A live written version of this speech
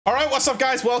All right, what's up,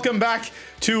 guys? Welcome back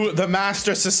to the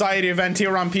Masters Society event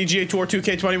here on PGA Tour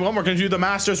 2K21. We're going to do the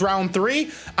Masters round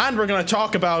 3, and we're going to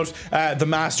talk about the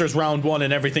Masters round 1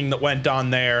 and everything that went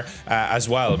on there as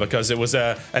well, because it was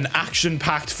an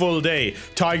action-packed full day.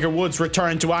 Tiger Woods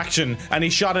returned to action, and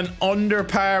he shot an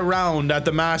under-par round at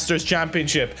the Masters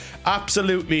Championship.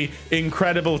 Absolutely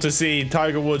incredible to see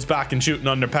Tiger Woods back and shooting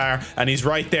under par, and he's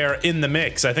right there in the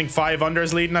mix. I think 5 under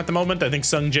is leading at the moment. I think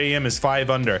Sung Jae Im is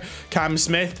 5 under. Cam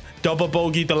Smith double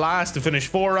bogeyed the last to finish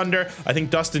 4 under. I think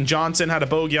Dustin Johnson had a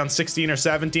bogey on 16 or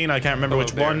 17. I can't remember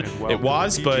which one it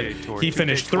was, but he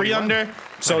finished 3 under.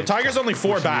 So Tiger's only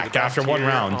 4 back after 1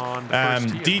 round.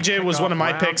 DJ was one of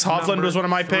my picks. Hovland was one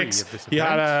of my picks. He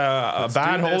had a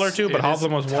bad hole or two, but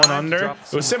Hovland was 1 under.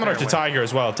 It was similar to Tiger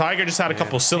as well. Tiger just had a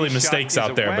couple silly mistakes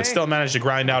out there, but still managed to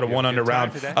grind out a 1 under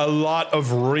round. A lot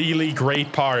of really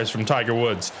great pars from Tiger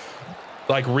Woods.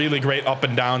 Like really great up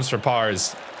and downs for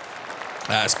pars.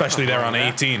 Especially there on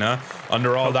 18,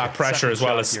 under all that pressure, as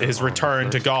well as his return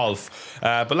to golf.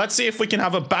 But let's see if we can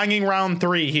have a banging round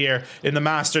 3 here in the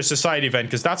Masters Society event,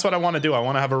 because that's what I want to do. I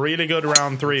want to have a really good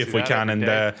round 3 if we can. And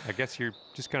I guess you're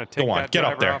just gonna take go on, get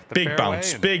up there. Big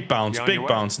bounce, big bounce, big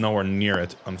bounce. Nowhere near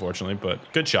it, unfortunately, but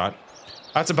good shot.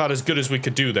 That's about as good as we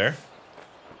could do there.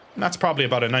 And that's probably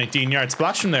about a 19-yard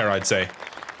splash from there, I'd say.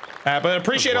 But I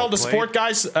appreciate all the support,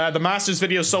 guys. The Masters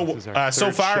videos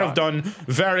so far have done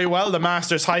very well. The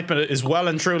Masters hype is well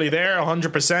and truly there,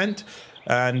 100%.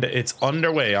 And it's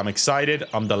underway. I'm excited.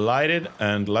 I'm delighted.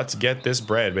 And let's get this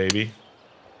bread, baby.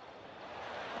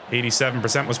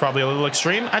 87% was probably a little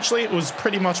extreme. Actually, it was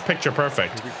pretty much picture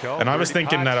perfect. And I was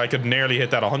thinking that I could nearly hit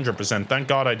that 100%. Thank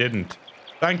God I didn't.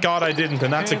 Thank God I didn't.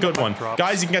 And that's a good one.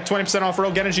 Guys, you can get 20% off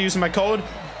Rogue Energy using my code.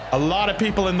 A lot of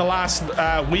people in the last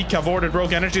week have ordered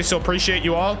Rogue Energy, so appreciate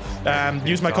you all.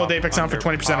 Use my code TheApexHound for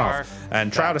 20% off.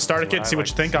 And try out a starter kit, see what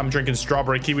you think. I'm drinking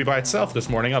strawberry kiwi by itself this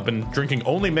morning. I've been drinking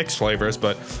only mixed flavors,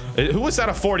 but who was that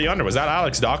a 40 under? Was that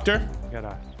Alex Doctor?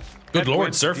 Good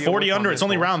Lord, sir. 40 under. It's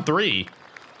only round 3.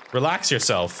 Relax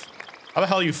yourself. How the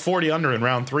hell are you 40 under in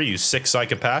round 3, you sick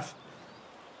psychopath?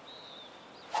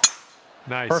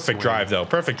 Nice. Perfect drive, though.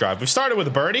 Perfect drive. We started with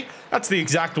a birdie. That's the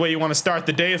exact way you want to start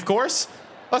the day, of course.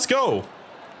 Let's go.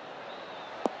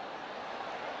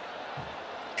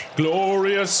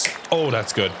 Glorious. Oh,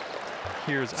 that's good.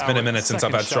 It's been a minute since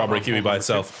I've had strawberry kiwi by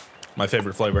itself. My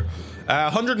favorite flavor.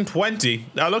 120.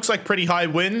 That looks like pretty high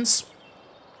wins.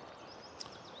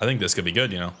 I think this could be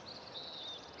good, you know.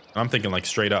 I'm thinking like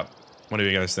straight up. What do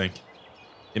you guys think?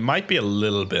 It might be a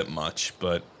little bit much,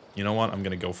 but you know what? I'm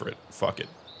going to go for it. Fuck it.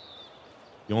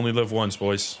 You only live once,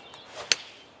 boys.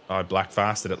 Oh, I black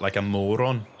fasted it like a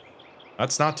moron.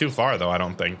 That's not too far, though, I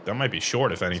don't think. That might be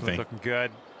short, if anything. Looking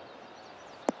good.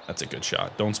 That's a good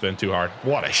shot. Don't spin too hard.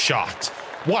 What a shot.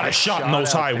 What a shot in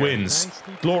those high winds.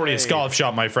 Glorious golf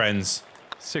shot, my friends.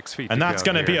 6 feet. And that's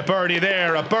going to be a birdie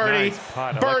there. A birdie.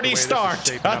 Birdie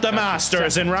start at the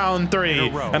Masters in round 3.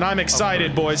 And I'm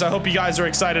excited, boys. I hope you guys are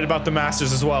excited about the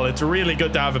Masters as well. It's really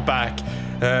good to have it back.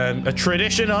 A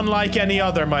tradition unlike any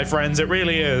other, my friends. It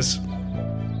really is.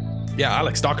 Yeah,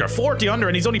 Alex Doctor, 40 under,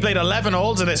 and he's only played 11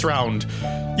 holes in this round.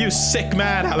 You sick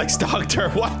man, Alex Doctor.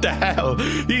 What the hell?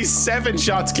 He's 7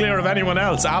 shots clear of anyone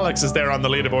else. Alex is there on the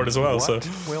leaderboard as well. So,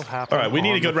 all right, we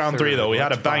need a good round 3, though. We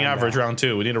had a bang average round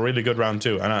 2. We need a really good round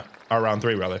 2, and our round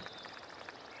 3 rather.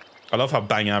 I love how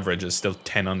bang average is still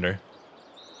 10 under.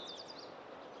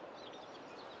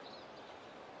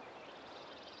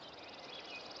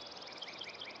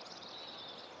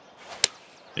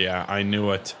 Yeah, I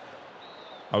knew it.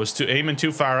 I was aiming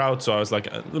too far out, so I was like,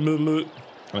 and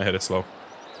I hit it slow.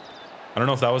 I don't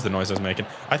know if that was the noise I was making.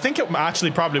 I think it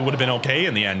actually probably would have been okay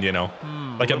in the end, you know.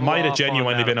 Like, it might have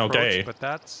genuinely been okay. But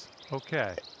that's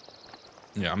okay.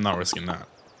 Yeah, I'm not risking that.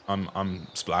 I'm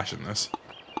splashing this.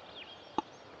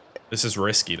 This is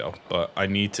risky, though, but I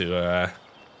need to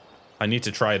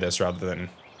try this rather than...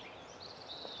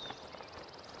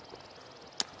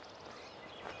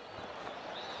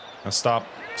 Now stop.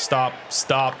 Stop,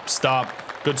 stop, stop.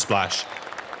 Good splash.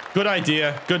 Good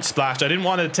idea. Good splash. I didn't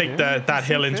want to take that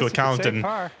hill into account, and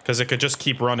because it could just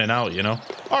keep running out, you know.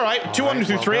 All right, 2 under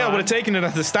through 3. I would have taken it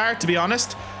at the start, to be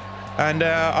honest. And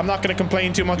I'm not going to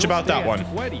complain too much about that one.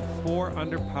 24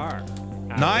 under par.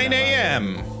 9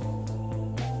 a.m.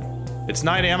 It's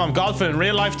 9 a.m. I'm golfing in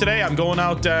real life today. I'm going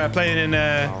out playing in...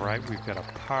 All right, we've got a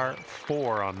par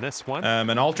 4 on this one.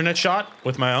 An alternate shot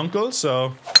with my uncle,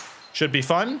 so should be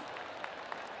fun.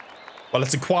 Well,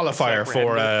 it's a qualifier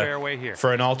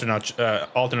for an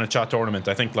alternate shot tournament.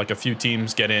 I think like a few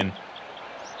teams get in.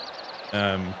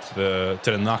 to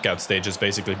the knockout stages,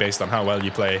 basically based on how well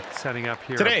you play. Setting up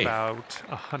here Today. about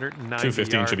 190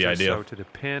 215 should be yards or ideal. so to the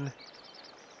pin.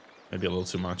 Maybe a little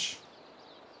too much.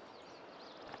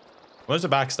 Well, there's a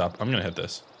backstop. I'm gonna hit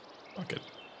this. Fuck it.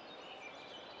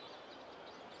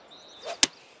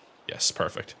 Yes,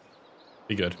 perfect.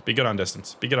 Be good. Be good on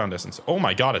distance. Be good on distance. Oh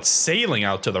my god, it's sailing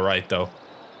out to the right though.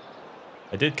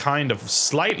 I did kind of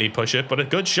slightly push it, but a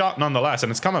good shot nonetheless, and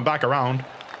it's coming back around.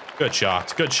 Good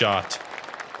shot. Good shot.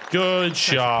 Good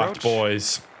shot,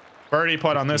 boys. Birdie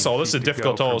putt on this hole. This is a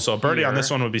difficult hole, so a birdie on this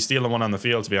one would be stealing one on the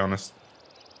field, to be honest.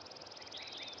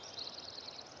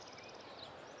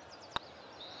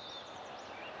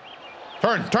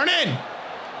 Turn in!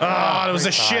 Ah, it was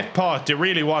a shit putt. It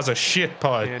really was a shit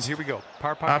putt. And here we go.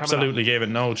 Par putt. Absolutely gave it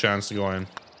no chance to go in.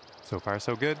 So far,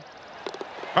 so good.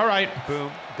 All right.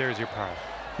 Boom. There's your par.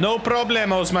 No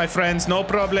problemos, my friends. No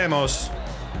problemos.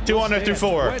 2 under through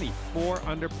 4. 24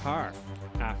 under par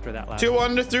after that last 2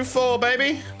 under through 4,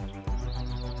 baby.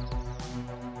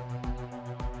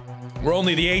 We're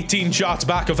only the 18 shots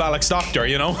back of Alex Doctor,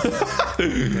 you know?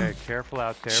 Okay, careful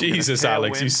out there. Jesus,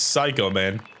 Alex, you psycho,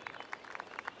 man.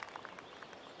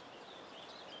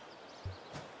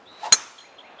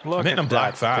 I'm hitting them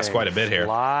black fast quite a bit here.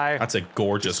 That's a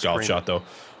gorgeous golf shot, though.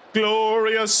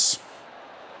 Glorious.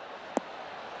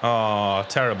 Oh,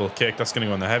 terrible kick. That's going to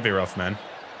go in the heavy rough, man.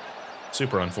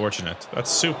 Super unfortunate. That's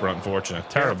super unfortunate.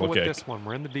 Terrible kick. This one,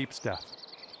 we're in the deep stuff.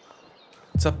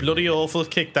 It's a bloody awful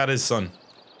kick that is, son.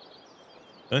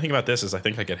 The only thing about this is I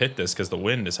think I could hit this because the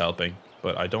wind is helping,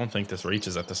 but I don't think this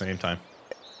reaches at the same time.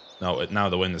 No, now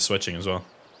the wind is switching as well.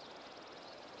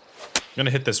 I'm going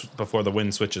to hit this before the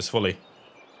wind switches fully.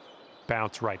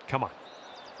 Bounce right. Come on.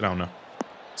 Sit down now.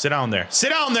 Sit down there. Sit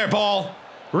down there, ball!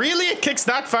 Really? It kicks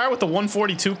that far with the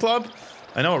 142 club?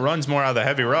 I know it runs more out of the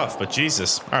heavy rough, but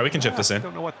Jesus. All right, we can chip this in. I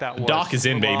don't know what that was. Dock is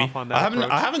in, baby.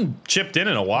 I haven't chipped in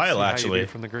a while, actually.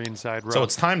 From the green side row. So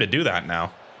it's time to do that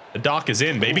now. The dock is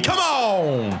in, baby. Come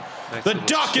on! Nice the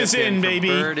dock is in, baby.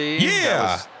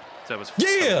 Yeah! That was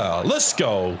Yeah! Let's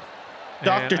go.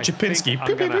 Dr. Chipinski.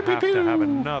 I'm gonna have to have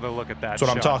another look at that. That's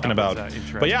what I'm talking about.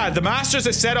 But yeah, the Masters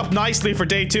is set up nicely for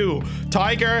day 2.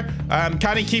 Tiger,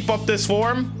 can he keep up this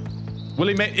form? Will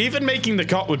he even making the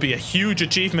cut would be a huge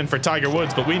achievement for Tiger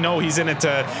Woods, but we know he's in it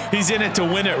to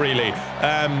win it, really.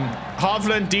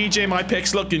 Hovland, DJ, my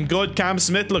pick's looking good. Cam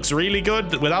Smith looks really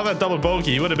good. Without that double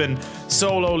bogey, he would have been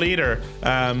solo leader.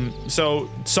 So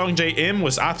Sung Jae Im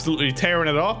was absolutely tearing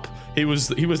it up. He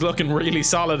was looking really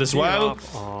solid as well.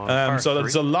 So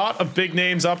there's a lot of big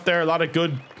names up there, a lot of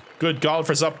good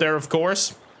golfers up there, of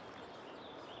course.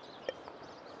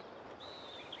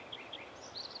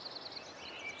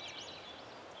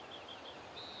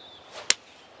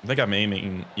 I think I'm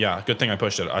aiming. Yeah, good thing I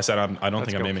pushed it. I said I don't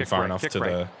think I'm aiming far enough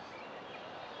to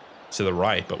the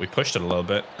right, but we pushed it a little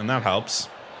bit, and that helps.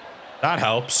 That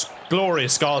helps.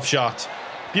 Glorious golf shot.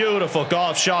 Beautiful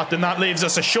golf shot, and that leaves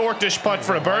us a shortish putt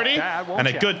for a birdie and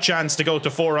a good chance to go to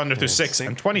 4 under through 6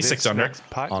 and 26 under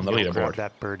on the leaderboard.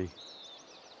 That birdie.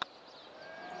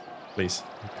 Please.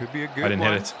 It could be a good I didn't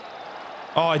hit it.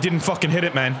 Oh, I didn't fucking hit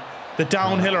it, man. The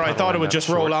downhiller, I thought it would just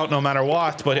roll out no matter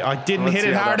what, but I didn't hit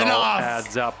it hard enough.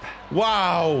 Adds up.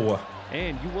 Wow.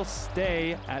 And you will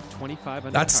stay at 25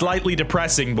 under That's par. slightly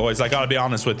depressing, boys. I gotta be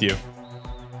honest with you.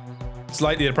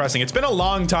 Slightly depressing. It's been a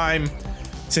long time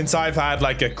since I've had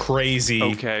like a crazy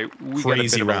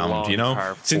round, you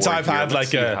know? Since I've had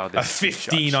like a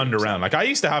 15 under round. Like I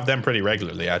used to have them pretty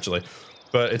regularly, actually.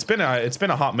 But it's been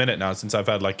a hot minute now since I've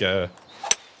had like a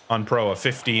on pro a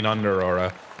 15 under or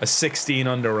a 16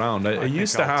 under round. It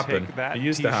used to happen. It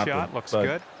used to happen. Looks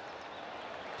good.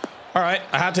 All right,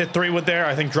 I had to hit 3-wood there.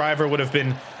 I think driver would have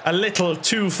been a little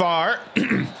too far.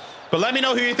 But let me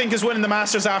know who you think is winning the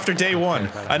Masters after day 1.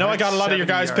 I know I got a lot of your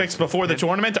guys' picks before the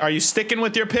tournament. Are you sticking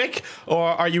with your pick, or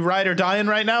are you ride or dying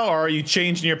right now, or are you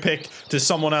changing your pick to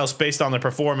someone else based on their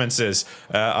performances?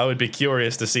 I would be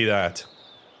curious to see that.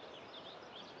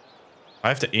 I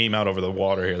have to aim out over the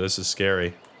water here. This is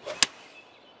scary.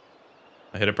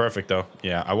 I hit it perfect though.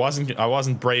 Yeah, I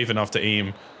wasn't brave enough to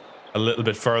aim a little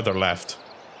bit further left.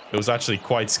 It was actually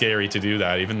quite scary to do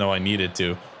that, even though I needed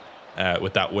to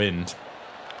with that wind.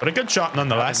 But a good shot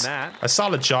nonetheless. A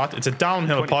solid shot. It's a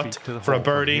downhill putt for a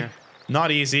birdie.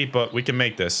 Not easy, but we can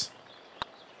make this.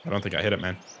 I don't think I hit it,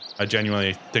 man. I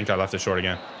genuinely think I left it short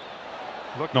again.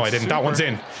 No, I didn't. That one's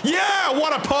in. Yeah,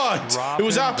 what a putt! It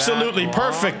was absolutely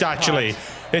perfect, actually.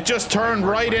 It just turned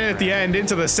right in at the end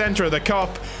into the center of the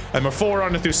cup. And we're 4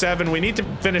 under through 7. We need to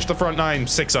finish the front 9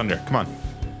 6 under. Come on.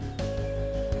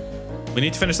 We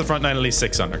need to finish the front nine at least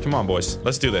 6 under. Come on, boys.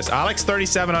 Let's do this. Alex,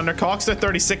 37 under. Coxter,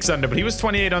 36 under. But he was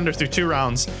 28 under through 2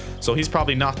 rounds. So he's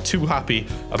probably not too happy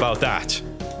about that.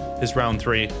 His round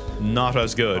 3, not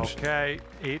as good. Okay,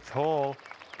 8th hole.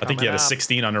 I think he had a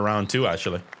 16 under round 2,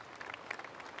 actually.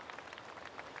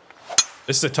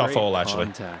 This is a tough hole,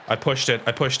 actually. I pushed it.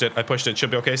 I pushed it. I pushed it.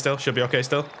 Should be okay still. Should be okay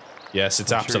still. Yes,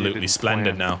 it's absolutely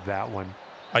splendid now. That one.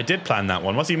 I did plan that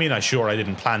one. What do you mean? I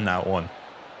didn't plan that one.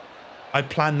 I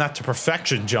planned that to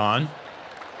perfection, John.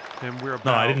 And we're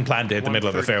No, I didn't plan to hit the middle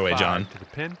of the fairway, John. To the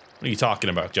pin. What are you talking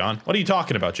about, John? What are you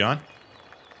talking about, John?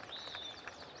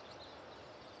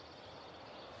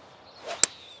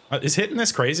 Is hitting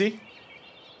this crazy?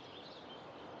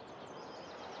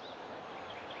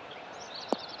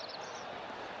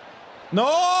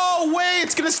 No way!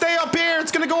 It's gonna stay up here.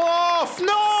 It's gonna go off.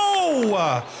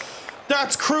 No!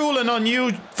 That's cruel and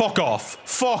unusual. Fuck off.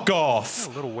 Fuck off.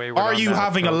 Are you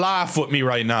having a laugh with me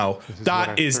right now?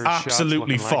 That is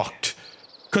absolutely fucked.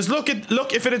 Because look,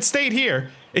 if it had stayed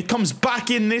here, it comes back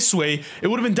in this way. It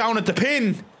would have been down at the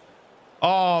pin.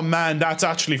 Oh man, that's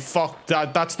actually fucked.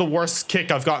 That's the worst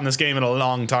kick I've got in this game in a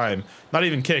long time. Not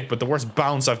even kick, but the worst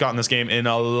bounce I've got in this game in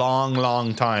a long,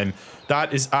 long time.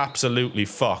 That is absolutely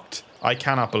fucked. I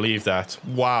cannot believe that.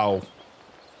 Wow.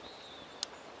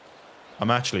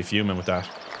 I'm actually fuming with that.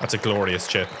 That's a glorious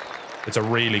chip. It's a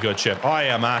really good chip. I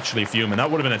am actually fuming. That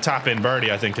would have been a tap-in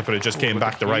birdie, I think, if it had just came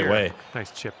back the right way.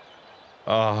 Nice chip.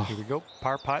 Oh. Here we go.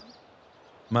 Par putt.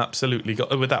 I'm absolutely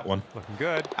gutted with that one. Looking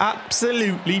good.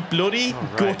 Absolutely bloody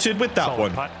gutted with that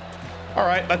one. Putt. All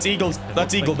right, that's eagle.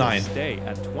 That's eagle 9. Stay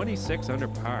at 26 under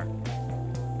par.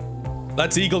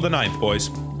 Let's eagle the 9th, boys.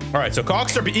 All right, so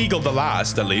Coxter eagled the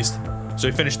last, at least. So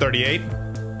he finished 38.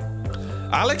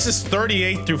 Alex is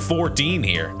 38 through 14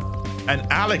 here. And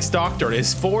Alex Doctor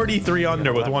is 43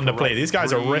 under with 1 to play. These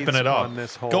guys are ripping it up.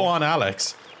 Go on,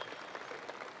 Alex.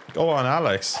 Go on,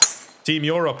 Alex. Team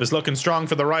Europe is looking strong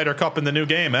for the Ryder Cup in the new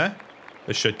game, eh?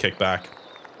 This should kick back.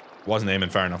 Wasn't aiming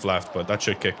far enough left, but that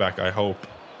should kick back, I hope.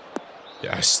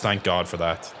 Yes, thank God for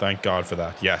that. Thank God for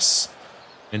that. Yes.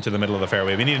 Into the middle of the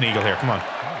fairway. We need an eagle here. Come on.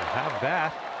 Have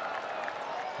that.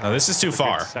 Now, this is too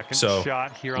far. So,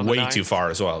 way too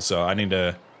far as well. So, I need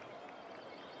to...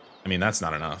 I mean, that's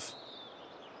not enough.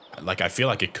 Like, I feel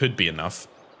like it could be enough,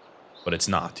 but it's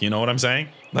not. You know what I'm saying?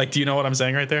 Like, do you know what I'm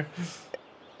saying right there?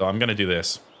 So, I'm going to do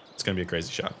this. It's going to be a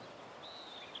crazy shot.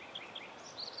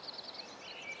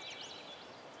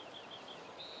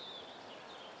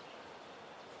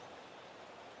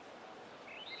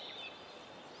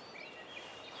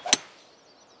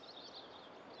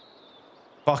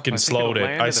 Fucking slowed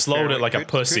it. I slowed it like a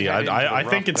pussy. I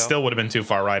think it still would have been too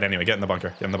far right anyway. Get in the bunker.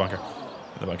 Get in the bunker. Get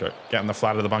in the bunker. Get in the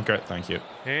flat of the bunker. Thank you.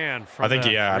 And I think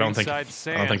I don't think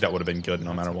that would have been good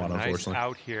no matter what, unfortunately.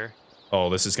 Out here. Oh,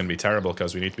 this is going to be terrible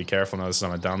because we need to be careful now. This is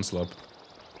on a downslope.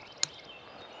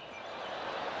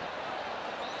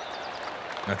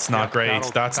 That's not great.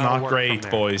 That's not great,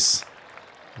 boys.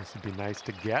 This would be nice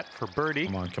to get for birdie.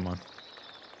 Come on, come on.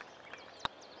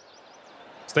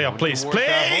 Stay up, please.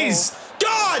 Please!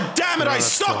 God damn it, I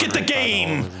suck at the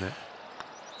game!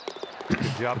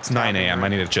 It's 9 a.m. I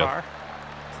need to chill.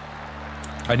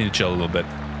 I need to chill a little bit.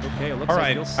 Okay, all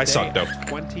right, I suck though.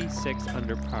 26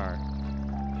 under par.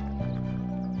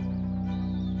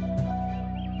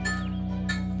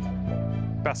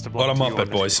 Best of luck. What I'm up at,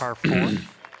 boys.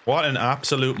 What an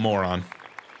absolute moron.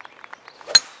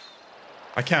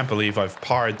 I can't believe I've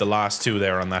parred the last 2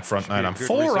 there on that front 9. I'm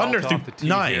 4 under through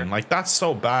 9. Here. Like, that's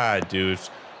so bad, dude.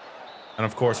 And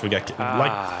of course we get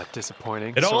like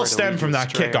disappointing. It all stemmed from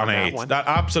that kick on 8. That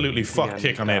absolutely fucked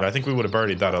kick on 8. I think we would have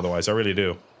birdied that otherwise. I really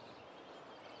do.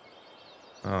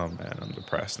 Oh man, I'm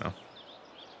depressed now.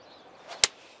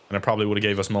 And it probably would have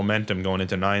gave us momentum going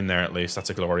into 9 there at least.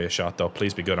 That's a glorious shot though.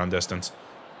 Please be good on distance.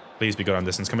 Please be good on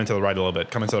distance. Come into the right a little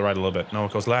bit. Come into the right a little bit. No,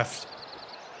 it goes left.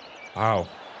 Wow.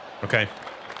 Okay.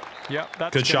 Yep,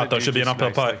 that's good shot though. Should be an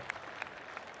uphill putt.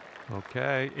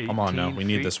 Okay. Come on now. We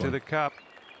need this one. To the cup.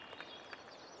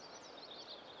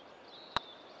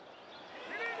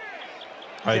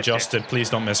 I adjusted. Please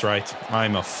don't miss right.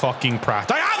 I'm a fucking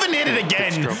prat. I haven't hit it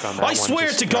again. I swear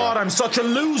to God, I'm such a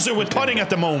loser with putting at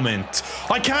the moment.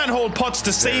 I can't hold putts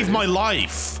to save my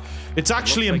life. It's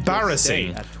actually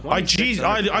embarrassing. I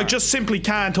just simply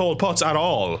can't hold putts at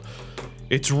all.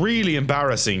 It's really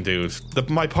embarrassing, dude.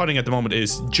 My putting at the moment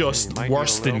is just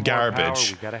worse than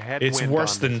garbage. It's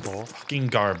worse than fucking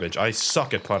garbage. I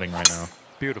suck at putting right now.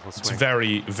 Beautiful swing. It's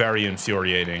very, very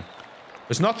infuriating.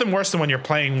 There's nothing worse than when you're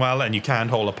playing well and you can't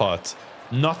hold a putt.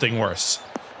 Nothing worse.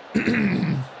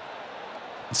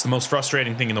 It's the most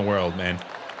frustrating thing in the world, man.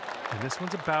 And this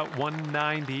one's about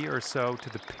 190 or so to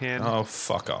the pin. Oh,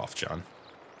 fuck off, John.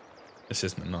 This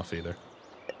isn't enough either.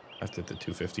 After the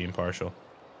 215 partial.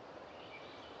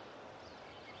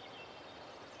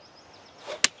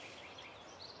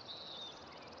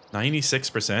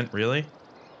 %, really?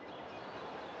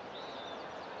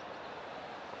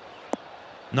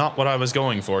 Not what I was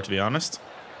going for, to be honest.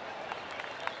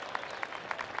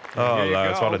 Oh,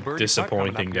 lads, what a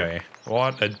disappointing day.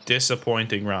 What a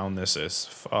disappointing round this is.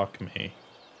 Fuck me.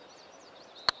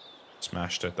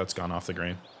 Smashed it. That's gone off the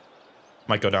green.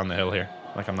 Might go down the hill here.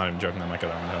 Like, I'm not even joking. That might go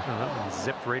down the hill. Oh, that one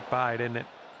zipped right by, didn't it?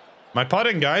 My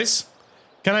putting, guys.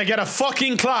 Can I get a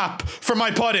fucking clap for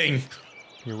my putting?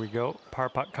 Here we go. Par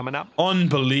putt coming up.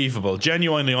 Unbelievable.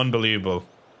 Genuinely unbelievable.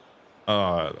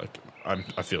 Like,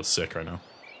 I feel sick right now.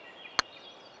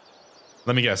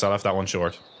 Let me guess. I left that one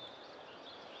short.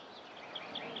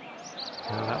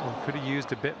 Well, that one could have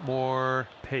used a bit more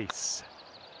pace.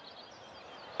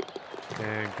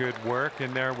 And good work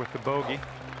in there with the bogey.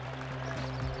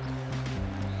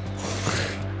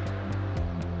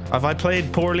 Have I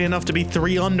played poorly enough to be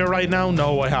 3 under right now?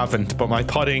 No, I haven't. But my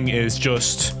putting is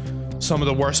just some of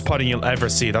the worst putting you'll ever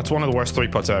see. That's one of the worst 3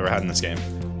 putts I've ever had in this game.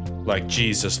 Like,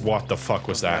 Jesus, what the fuck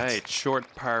was that? Right,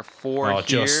 short par 4 here.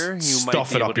 Just you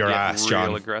stuff might be it up your ass, John.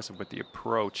 real aggressive with the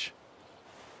approach.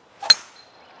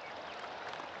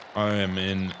 I am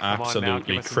in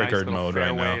absolutely triggered mode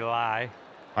right now. Lie.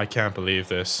 I can't believe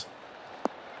this.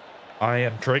 I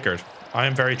am triggered. I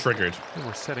am very triggered. And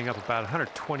we're setting up about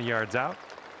 120 yards out.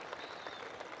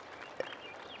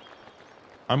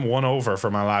 I'm 1 over for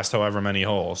my last however many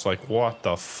holes. Like, what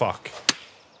the fuck?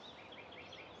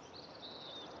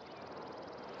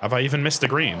 Have I even missed the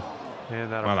green?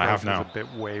 And that well, I have now. A bit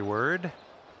wayward.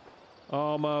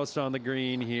 Almost on the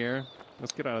green here.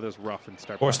 Let's get out of this rough and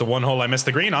start. Of course, the one hole I missed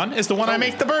the green on is the one I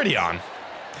make the birdie on.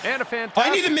 And a fantastic.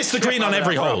 I need to miss the green on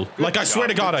every hole. Like, I swear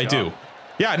to God, I do.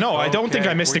 Yeah, no, I don't think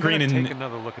I missed the green in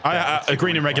a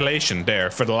green in regulation there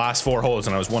for the last 4 holes,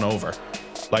 and I was 1 over.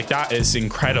 Like, that is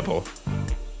incredible.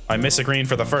 I miss a green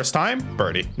for the first time,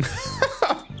 birdie.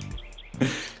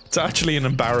 It's actually an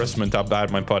embarrassment how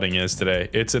bad my putting is today.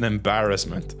 It's an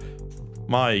embarrassment.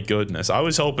 My goodness, I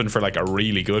was hoping for like a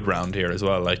really good round here as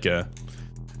well, like a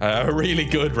really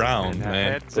good round,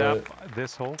 man. Heads up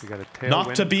this hole. We got a tailwind.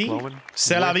 Not to be,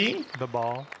 c'est la vie. The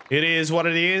ball. It is what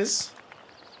it is.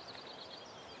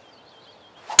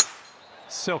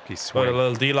 Silky swing. Put a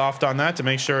little de-loft on that to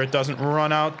make sure it doesn't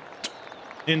run out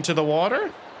into the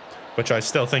water, which I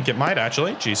still think it might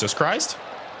actually. Jesus Christ.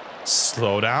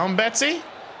 Slow down, Betsy.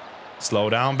 Slow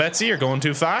down, Betsy. You're going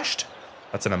too fast.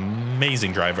 That's an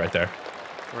amazing drive right there.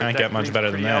 Can't get much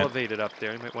better than that. Elevated up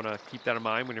there. You might want to keep that in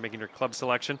mind when you're making your club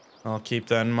selection. I'll keep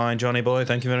that in mind, Johnny boy.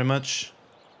 Thank you very much.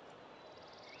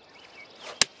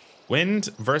 Wind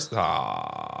versus...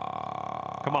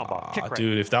 Come on, ball. Kick right.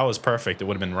 Dude, if that was perfect, it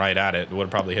would have been right at it. It would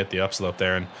have probably hit the upslope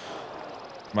there and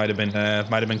might have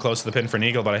been close to the pin for an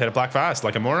eagle, but I hit it black fast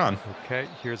like a moron. Okay,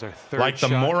 here's our third like the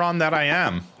shot. moron that I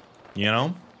am, you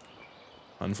know?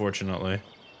 Unfortunately.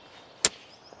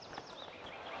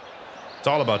 It's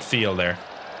all about feel there.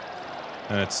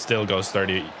 And it still goes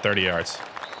 30 yards.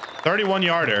 31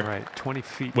 yarder. All right, 20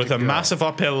 feet with a massive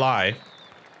uphill lie.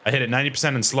 I hit it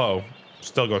 90% in slow.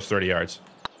 Still goes 30 yards.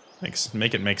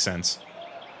 Make it make sense.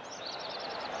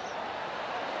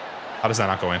 How does that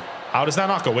not go in? How does that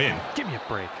not go in? Give me a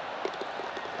break.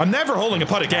 I'm never holding a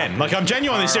putt again. Like, I'm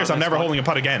genuinely serious. I'm never holding a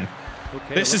putt again.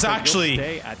 Okay, this is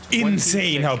actually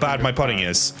insane how bad my putting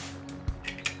is.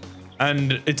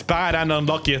 And it's bad and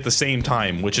unlucky at the same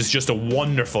time, which is just a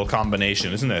wonderful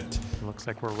combination, isn't it? Looks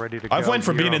like we're ready to go. I've went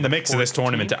from being in the mix of this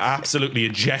tournament to absolutely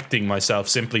ejecting myself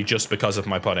simply just because of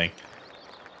my putting.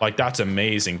 Like, that's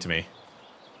amazing to me.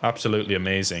 Absolutely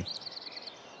amazing.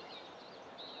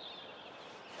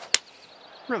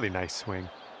 Really nice swing.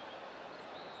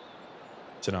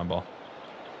 Sit down, ball.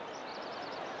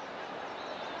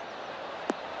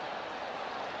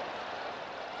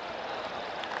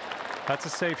 That's a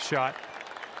safe shot.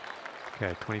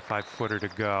 Okay, 25-footer to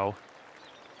go.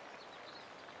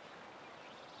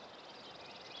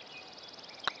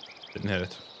 Didn't hit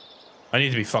it. I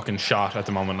need to be fucking shot at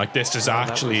the moment. Like, this is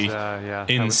actually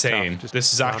insane.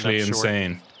 This is actually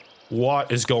insane.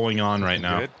 What is going on right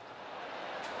now?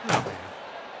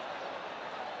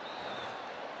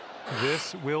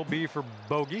 This will be for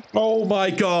bogey. Oh my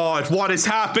God, what is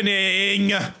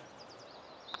happening?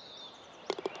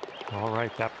 All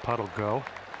right, that putt'll go.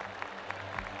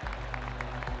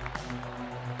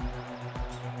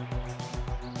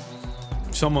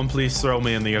 Someone please throw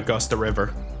me in the Augusta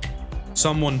River.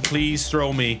 Someone please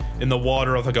throw me in the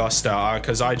water of Augusta,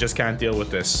 because I just can't deal with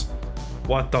this.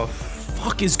 What the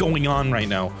fuck is going on right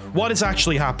now? What is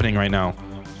actually happening right now?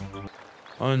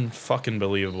 Unfucking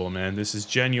believable, man. This is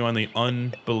genuinely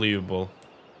unbelievable.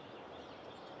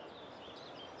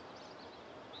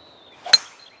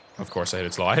 Of course I hit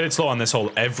it slow. I hit it slow on this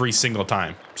hole every single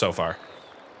time so far.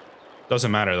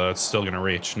 Doesn't matter though, it's still gonna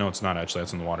reach. No, it's not actually,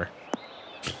 it's in the water.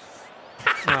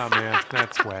 Oh man,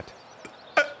 that's wet.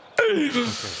 Okay,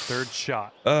 third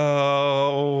shot.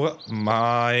 Oh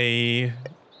my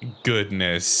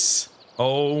goodness.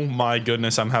 Oh my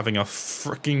goodness, I'm having a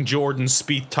freaking Jordan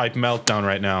Spieth type meltdown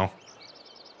right now.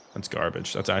 That's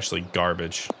garbage. That's actually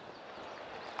garbage.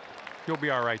 You'll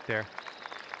be all right there.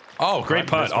 Oh, great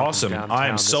putt. Awesome. I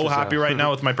am so happy right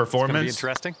now with my performance. It's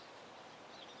gonna be interesting.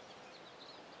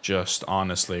 Just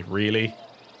honestly, really?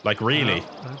 Like, really?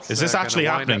 That's, Is this actually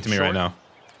happening to me right now?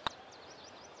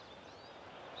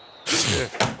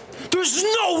 There's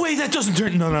no way that doesn't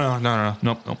turn. No.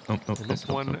 This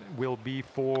one will be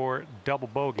for double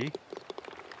bogey.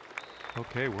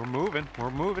 Okay, we're moving.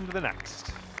 We're moving to the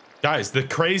next. Guys, the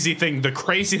crazy thing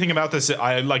about this,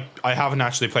 I haven't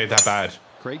actually played that bad.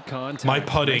 Great contact. My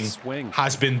putting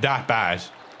has been that bad.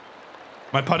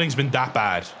 My putting's been that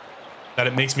bad that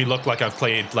it makes me look like I've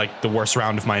played like the worst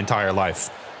round of my entire life.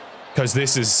 Because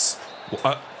this is,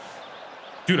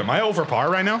 dude, am I over par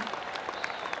right now?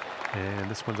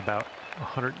 And this one's about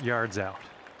 100 yards out.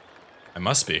 I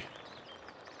must be.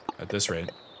 At this rate.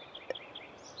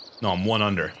 No, I'm 1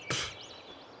 under.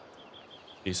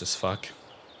 Jesus fuck.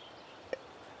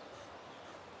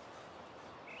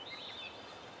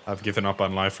 I've given up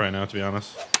on life right now, to be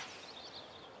honest.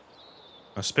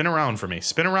 Now spin around for me.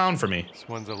 Spin around for me. This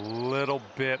one's a little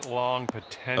bit long,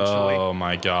 potentially. Oh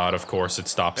my god, of course it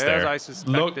stops As there. I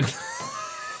suspected. Look.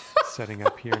 Setting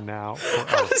up here now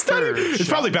for our third It's shot.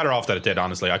 probably better off that it did,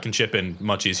 honestly. I can chip in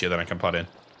much easier than I can putt in.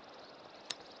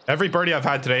 Every birdie I've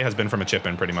had today has been from a chip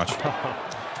in, pretty much.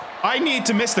 I need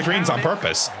to miss the greens on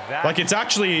purpose. Like, it's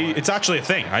actually a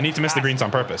thing. I need to miss the greens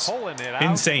on purpose.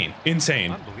 Insane.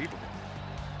 Insane. Unbelievable.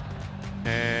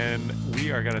 And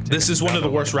we are going to take This is one of the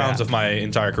worst rounds of my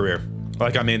entire career.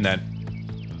 Like, I mean that.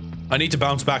 I need to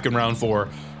bounce back in round 4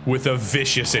 with a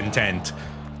vicious intent.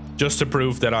 Just to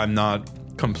prove that I'm not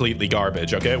completely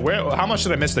garbage, okay? How much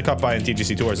did I miss the cut by in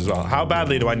TGC Tours as well? How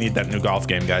badly do I need that new golf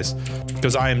game, guys?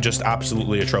 Because I am just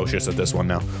absolutely atrocious at this one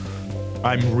now.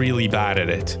 I'm really bad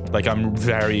at it. Like, I'm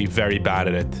very, very bad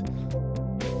at it.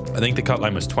 I think the cut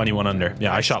line was 21 under.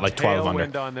 Yeah, I shot like 12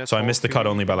 under. So I missed the cut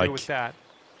only by like...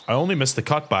 I only missed the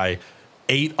cut by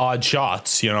 8 odd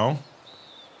shots, you know?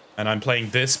 And I'm playing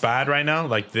this bad right now?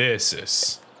 Like, this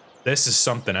is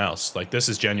something else. Like, this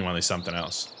is genuinely something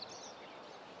else.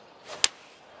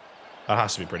 That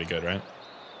has to be pretty good, right?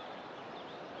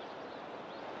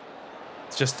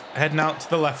 It's just heading out to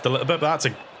the left a little bit, but that's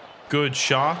a good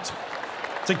shot.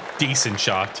 It's a decent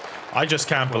shot. I just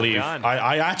can't believe...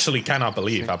 I actually cannot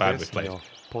believe how bad we've played.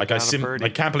 Like, I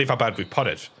can't believe how bad we've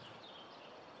putted.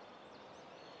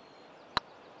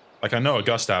 Like, I know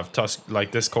Augusta have tough...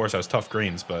 Like, this course has tough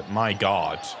greens, but my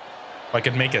god. If I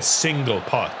could make a single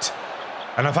putt.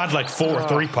 And I've had, like, 4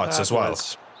 3-putts as well.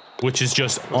 Which is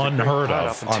just unheard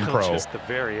of on pro.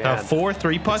 Have 4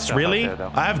 3-putts? Really?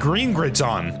 I have green grids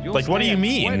on. Like, what do you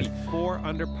mean?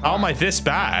 How am I this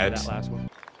bad?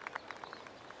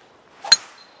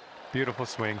 Beautiful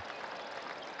swing.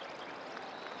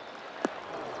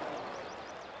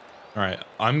 All right,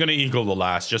 I'm gonna eagle the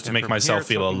last just to make myself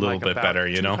feel a little bit better,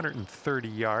 you know? 230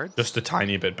 yards. Just a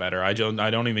tiny bit better. I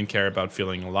don't even care about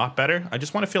feeling a lot better. I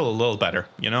just want to feel a little better,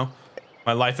 you know?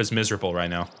 My life is miserable right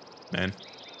now, man.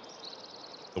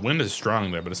 The wind is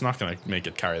strong there, but it's not gonna make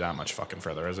it carry that much fucking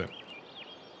further, is it?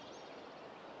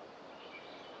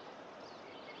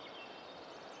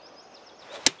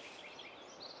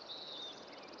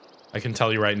 I can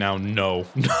tell you right now, no.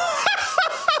 What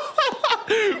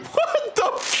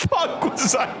the fuck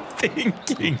was I thinking?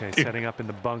 Okay, dude? setting up in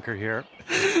the bunker here.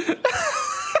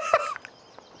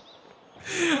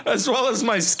 As well as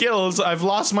my skills, I've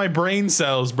lost my brain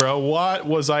cells, bro. What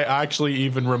was I actually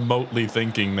even remotely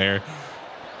thinking there?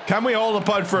 Can we hold a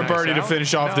putt for a birdie to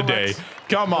finish off the day?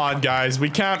 Come on, guys. We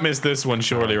can't miss this one,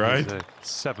 surely, right? A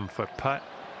 7-foot putt.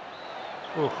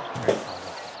 Oh.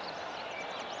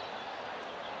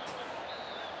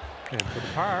 And for the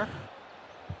par.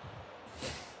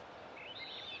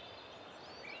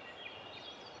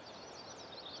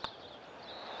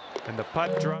 And the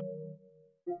putt drop.